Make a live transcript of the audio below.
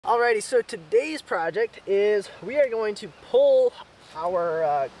Alrighty, so today's project is we are going to pull our,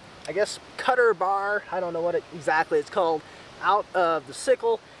 I guess, cutter bar, I don't know what exactly it's called, out of the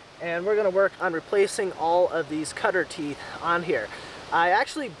sickle, and we're going to work on replacing all of these cutter teeth on here. I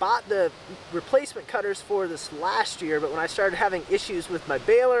actually bought the replacement cutters for this last year, but when I started having issues with my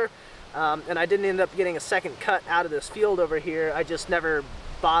baler, and I didn't end up getting a second cut out of this field over here, I just never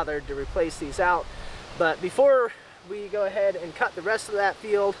bothered to replace these out. But before we go ahead and cut the rest of that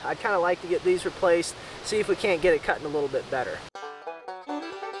field, I'd kind of like to get these replaced, see if we can't get it cutting a little bit better.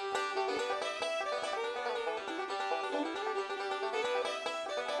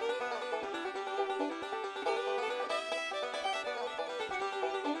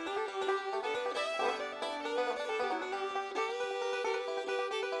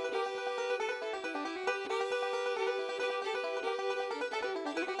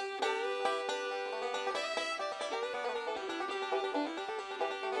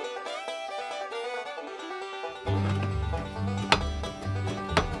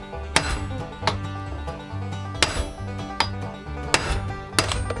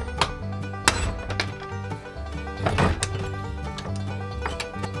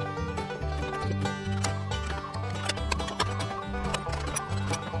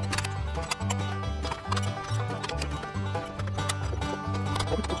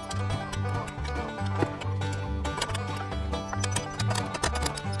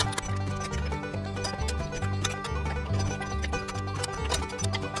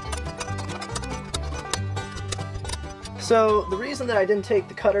 So the reason that I didn't take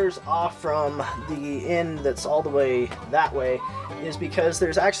the cutters off from the end that's all the way that way is because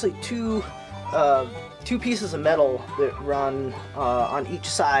there's actually two pieces of metal that run on each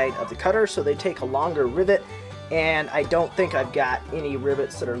side of the cutter, so they take a longer rivet, and I don't think I've got any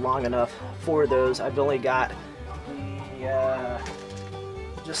rivets that are long enough for those. I've only got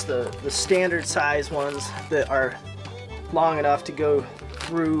just the standard size ones that are long enough to go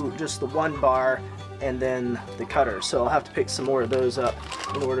through just the one bar and then the cutter. So I'll have to pick some more of those up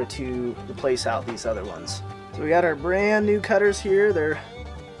in order to replace out these other ones. So we got our brand new cutters here. They're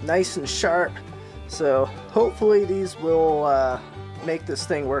nice and sharp. So hopefully these will make this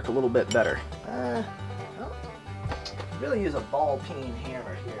thing work a little bit better. I'll really use a ball peen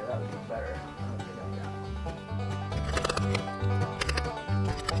hammer here. That would be better.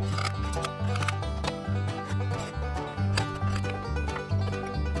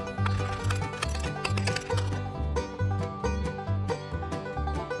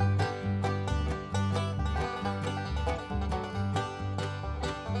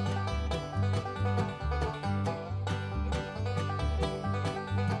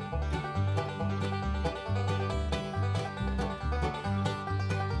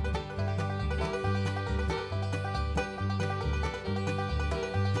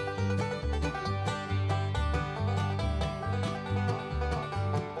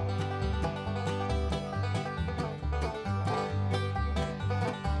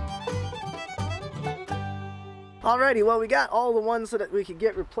 Alrighty, well, we got all the ones that we could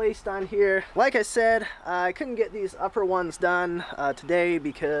get replaced on here. Like I said, I couldn't get these upper ones done today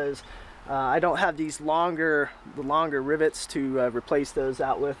because I don't have these longer rivets to replace those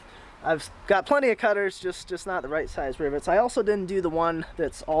out with. I've got plenty of cutters, just not the right size rivets. I also didn't do the one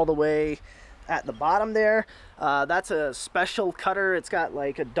that's all the way at the bottom there. That's a special cutter. It's got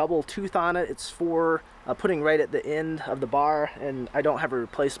like a double tooth on it. It's for putting right at the end of the bar, and I don't have a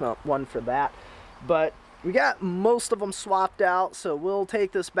replacement one for that. But we got most of them swapped out, so we'll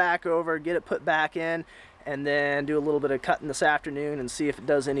take this back over, get it put back in, and then do a little bit of cutting this afternoon and see if it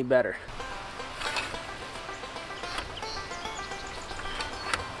does any better.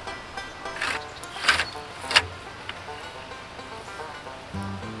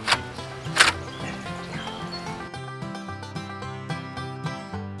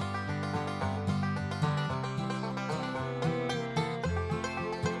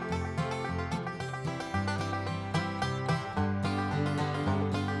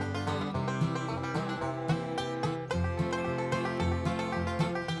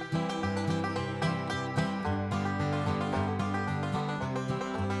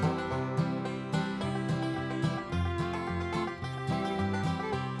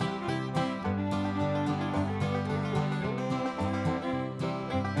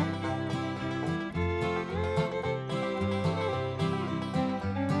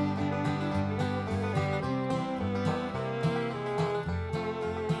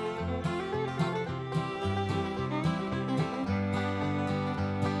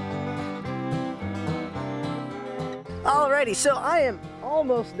 Alrighty, so I am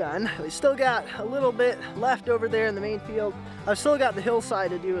almost done. We still got a little bit left over there in the main field. I've still got the hillside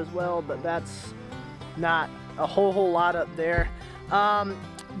to do as well, but that's not a whole lot up there.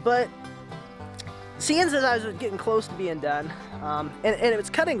 But seeing as I was getting close to being done, and it was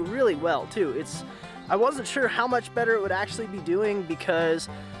cutting really well too. I wasn't sure how much better it would actually be doing, because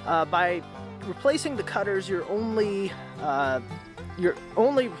by replacing the cutters, you're only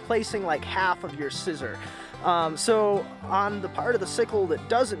replacing like half of your scissor. So on the part of the sickle that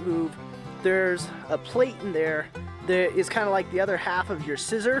doesn't move, there's a plate in there that is kind of like the other half of your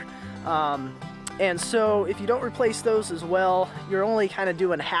scissor. And so if you don't replace those as well, you're only kind of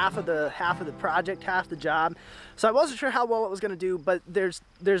doing half of the project, half the job. So I wasn't sure how well it was going to do, but there's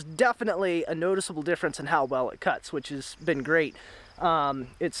definitely a noticeable difference in how well it cuts, which has been great.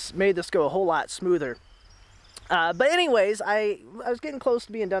 It's made this go a whole lot smoother. But anyways, I was getting close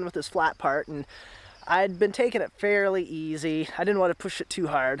to being done with this flat part, and I'd been taking it fairly easy. I didn't want to push it too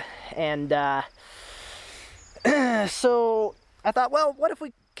hard. And so I thought, well, what if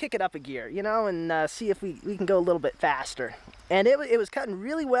we kick it up a gear, you know, and see if we can go a little bit faster. And it was cutting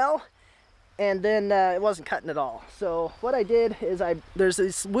really well, and then it wasn't cutting at all. So what I did is there's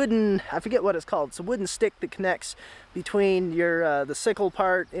this wooden, I forget what it's called, it's a wooden stick that connects between your the sickle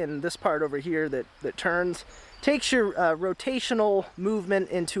part and this part over here that turns. Takes your rotational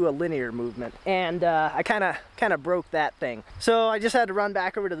movement into a linear movement, and I kind of broke that thing. So I just had to run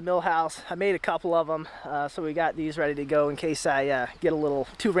back over to the mill house. I made a couple of them, so we got these ready to go in case I get a little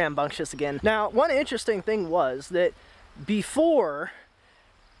too rambunctious again. Now, one interesting thing was that before,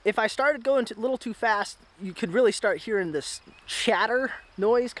 if I started going a little too fast, you could really start hearing this chatter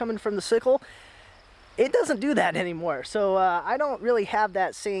noise coming from the sickle. It doesn't do that anymore, so I don't really have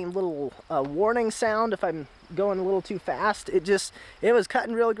that same little warning sound if I'm going a little too fast. It was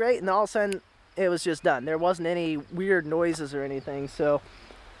cutting real great, and all of a sudden it was just done. There wasn't any weird noises or anything, so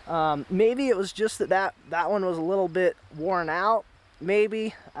maybe it was just that one was a little bit worn out.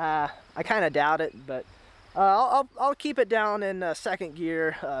 Maybe. I kind of doubt it, but I'll keep it down in second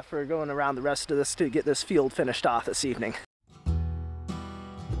gear for going around the rest of this to get this field finished off this evening.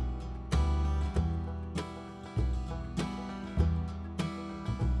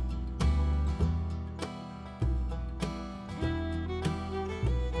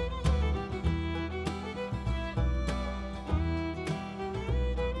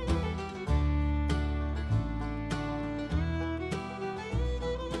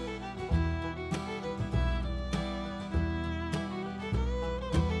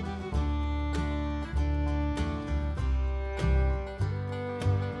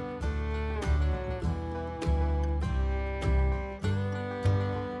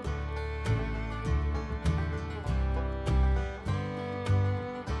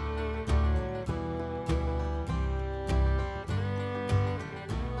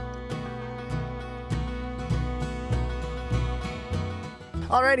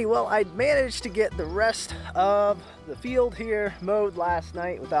 Alrighty, well, I managed to get the rest of the field here mowed last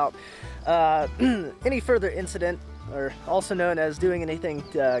night without any further incident, or also known as doing anything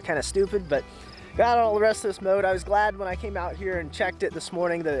kind of stupid, but got all the rest of this mowed. I was glad when I came out here and checked it this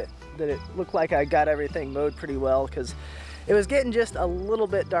morning that it looked like I got everything mowed pretty well, because it was getting just a little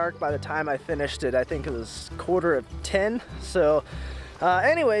bit dark by the time I finished it. I think it was 9:45. So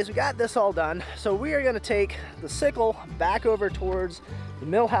anyways, we got this all done. So we are going to take the sickle back over towards the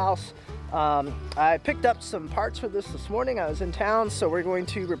mill house. I picked up some parts for this morning. I was in town, so we're going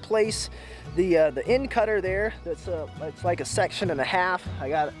to replace the end cutter there. It's like a section and a half. I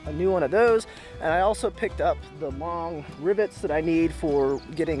got a new one of those, and I also picked up the long rivets that I need for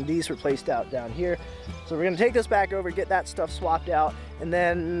getting these replaced out down here. So we're going to take this back over, get that stuff swapped out, and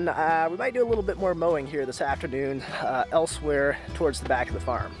then we might do a little bit more mowing here this afternoon elsewhere towards the back of the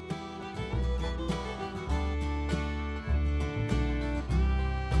farm.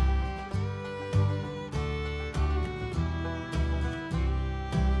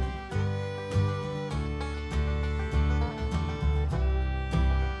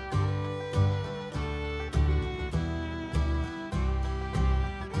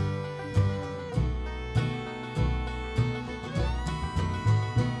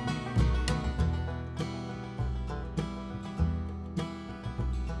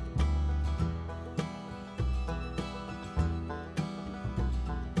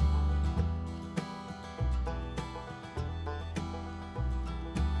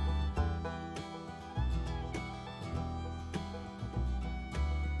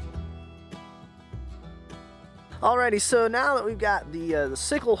 Alrighty, so now that we've got the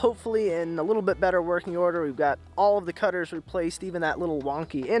sickle hopefully in a little bit better working order, we've got all of the cutters replaced, even that little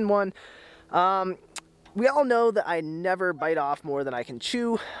wonky end one. we all know that I never bite off more than I can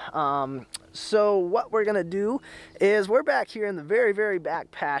chew. So what we're gonna do is we're back here in the very, very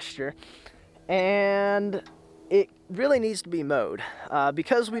back pasture, and it really needs to be mowed.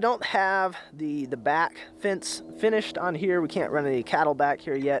 Because we don't have the back fence finished on here, we can't run any cattle back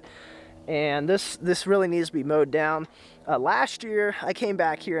here yet, and this really needs to be mowed down. Last year I came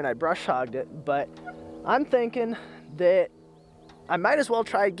back here and I brush hogged it, but I'm thinking that I might as well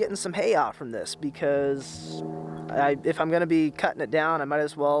try getting some hay out from this, because if I'm going to be cutting it down, I might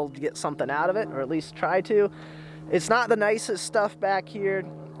as well get something out of it, or at least try to. It's not the nicest stuff back here.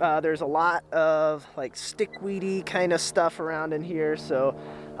 There's a lot of like stickweedy kind of stuff around in here, so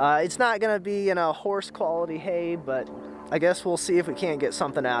it's not going to be, you know, horse quality hay, but I guess we'll see if we can't get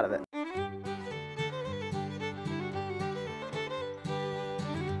something out of it.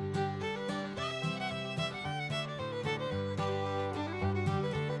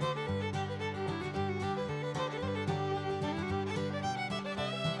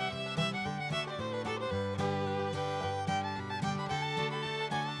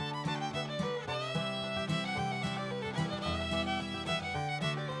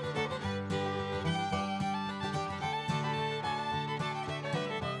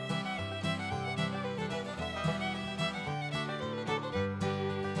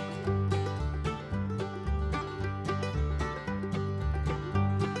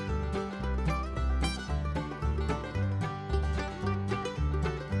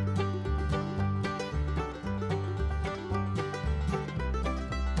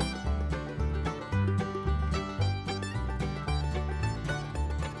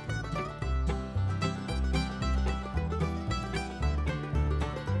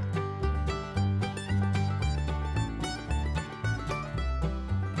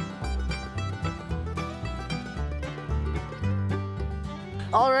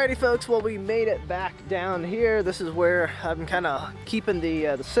 Alrighty folks, well, we made it back down here. This is where I'm kind of keeping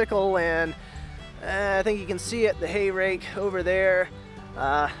the sickle, and I think you can see it, the hay rake over there.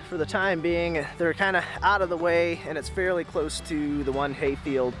 For the time being, they're kind of out of the way, and it's fairly close to the one hay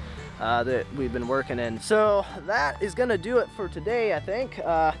field that we've been working in. So that is gonna do it for today, I think.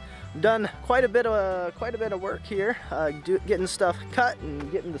 We've done quite a bit of work here, getting stuff cut and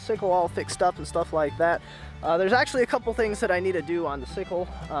getting the sickle all fixed up and stuff like that. There's actually a couple things that I need to do on the sickle,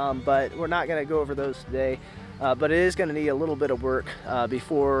 but we're not going to go over those today. But it is going to need a little bit of work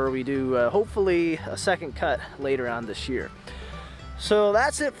before we do hopefully a second cut later on this year. So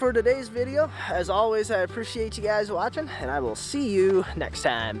that's it for today's video. As always, I appreciate you guys watching, and I will see you next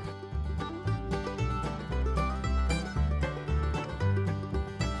time.